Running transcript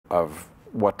of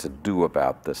what to do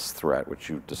about this threat, which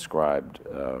you described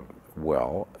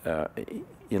well,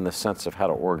 in the sense of how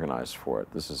to organize for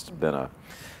it. This has been a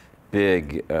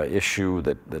big issue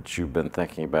that you've been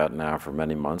thinking about now for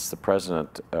many months. The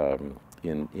president,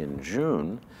 in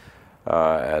June,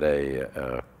 at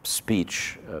a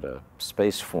speech at a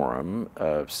space forum,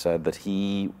 said that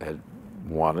he had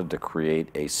wanted to create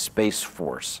a space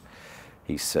force,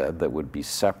 he said, that would be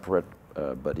separate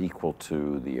but equal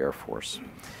to the Air Force.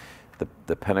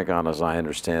 The Pentagon, as I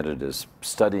understand it, is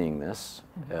studying this,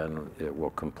 and it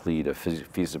will complete a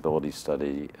feasibility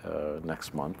study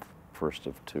next month, first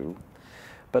of two.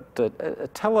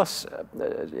 But tell us,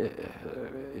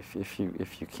 if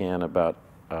you can, about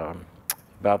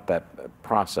that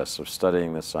process of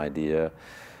studying this idea.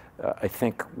 I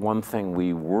think one thing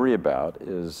we worry about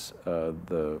is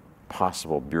the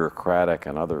possible bureaucratic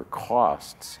and other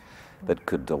costs that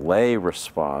could delay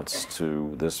response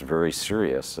to this very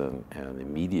serious and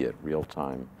immediate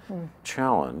real-time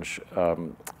challenge.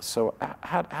 So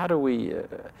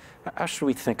how should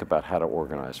we think about how to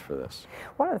organize for this?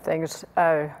 One of the things,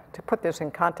 to put this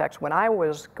in context, when I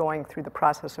was going through the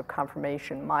process of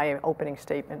confirmation, my opening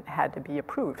statement had to be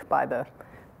approved by the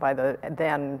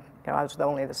then, I was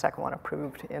only the second one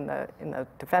approved in the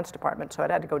Defense Department, so it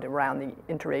had to go around the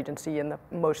interagency, and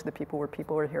most of the people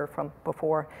were here from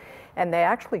before. And they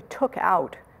actually took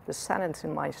out the sentence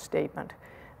in my statement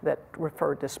that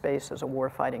referred to space as a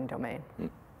warfighting domain. So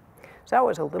that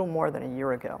was a little more than a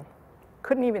year ago.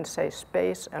 Couldn't even say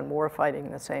space and warfighting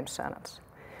in the same sentence.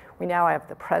 We now have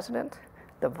the president,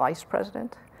 the vice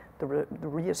president, the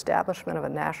reestablishment of a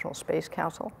National Space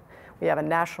Council. We have a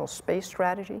national space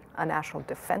strategy, a national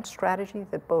defense strategy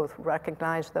that both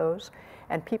recognize those.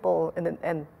 And people,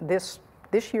 and this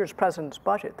year's president's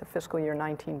budget, the fiscal year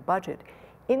 19 budget,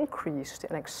 increased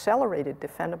and accelerated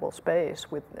defendable space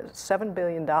with $7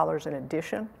 billion in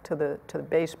addition to the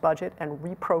base budget, and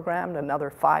reprogrammed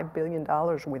another $5 billion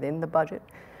within the budget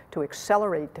to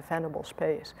accelerate defendable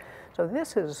space. So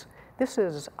this is,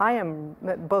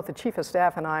 both the Chief of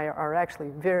Staff and I are actually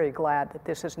very glad that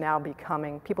this is now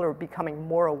people are becoming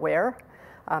more aware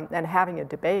and having a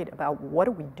debate about what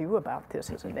do we do about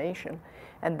this as a nation.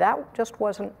 And that just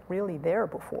wasn't really there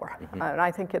before. And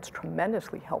I think it's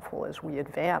tremendously helpful as we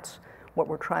advance what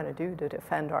we're trying to do to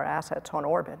defend our assets on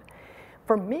orbit.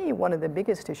 For me, one of the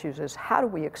biggest issues is how do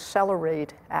we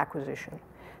accelerate acquisition?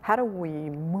 How do we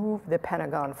move the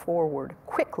Pentagon forward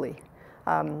quickly?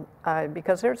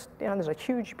 Because there's a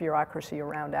huge bureaucracy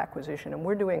around acquisition, and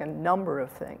we're doing a number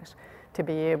of things to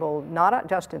be able, not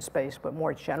just in space, but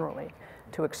more generally,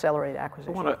 to accelerate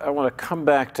acquisition. I want to come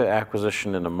back to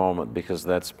acquisition in a moment, because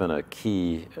that's been a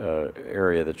key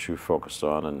area that you focused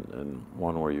on, and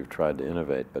one where you've tried to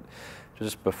innovate. But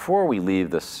just before we leave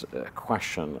this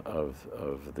question of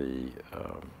the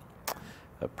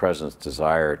President's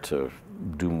desire to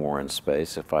do more in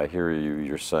space, if I hear you,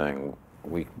 you're saying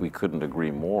we couldn't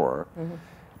agree more.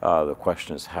 The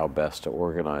question is how best to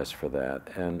organize for that.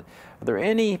 And are there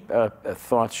any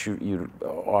thoughts you'd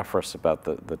offer us about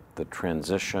the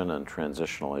transition and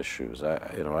transitional issues?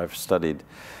 I've studied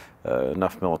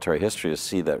enough military history to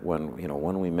see that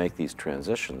when we make these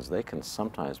transitions, they can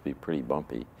sometimes be pretty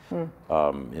bumpy. When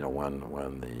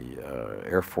the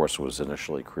Air Force was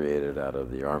initially created out of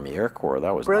the Army Air Corps,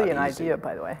 that was brilliant not easy. idea,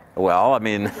 by the way. Well, I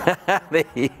mean,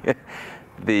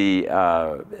 the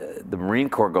Marine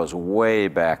Corps goes way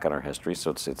back in our history,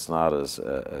 so it's not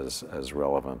as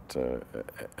relevant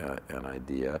an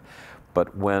idea.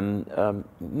 But when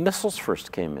missiles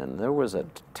first came in, there was a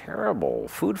terrible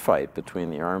food fight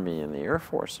between the Army and the Air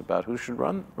Force about who should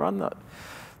run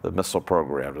the missile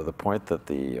program, to the point that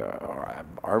the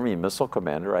Army missile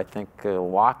commander, I think,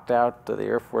 locked out the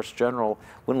Air Force general,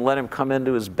 wouldn't let him come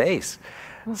into his base.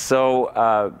 So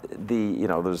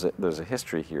there's a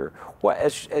history here. Well,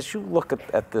 as you look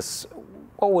at this,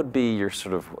 what would be your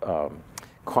sort of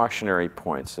cautionary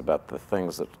points about the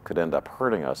things that could end up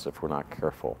hurting us if we're not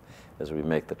careful as we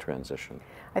make the transition?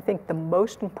 I think the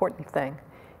most important thing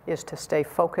is to stay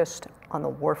focused on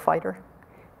the warfighter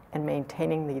and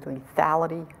maintaining the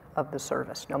lethality of the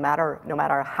service, no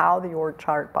matter how the org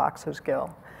chart boxes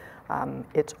go.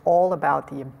 It's all about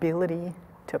the ability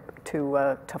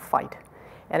to fight.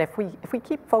 And if we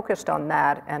keep focused on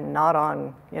that and not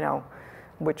on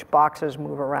which boxes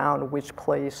move around which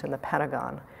place in the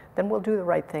Pentagon, then we'll do the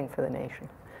right thing for the nation.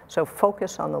 So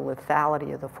focus on the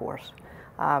lethality of the force.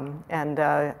 And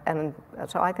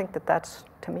so I think that's,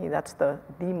 to me, that's the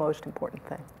most important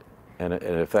thing. And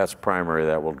if that's primary,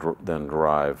 that will then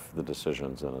drive the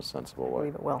decisions in a sensible way.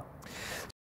 I believe it will.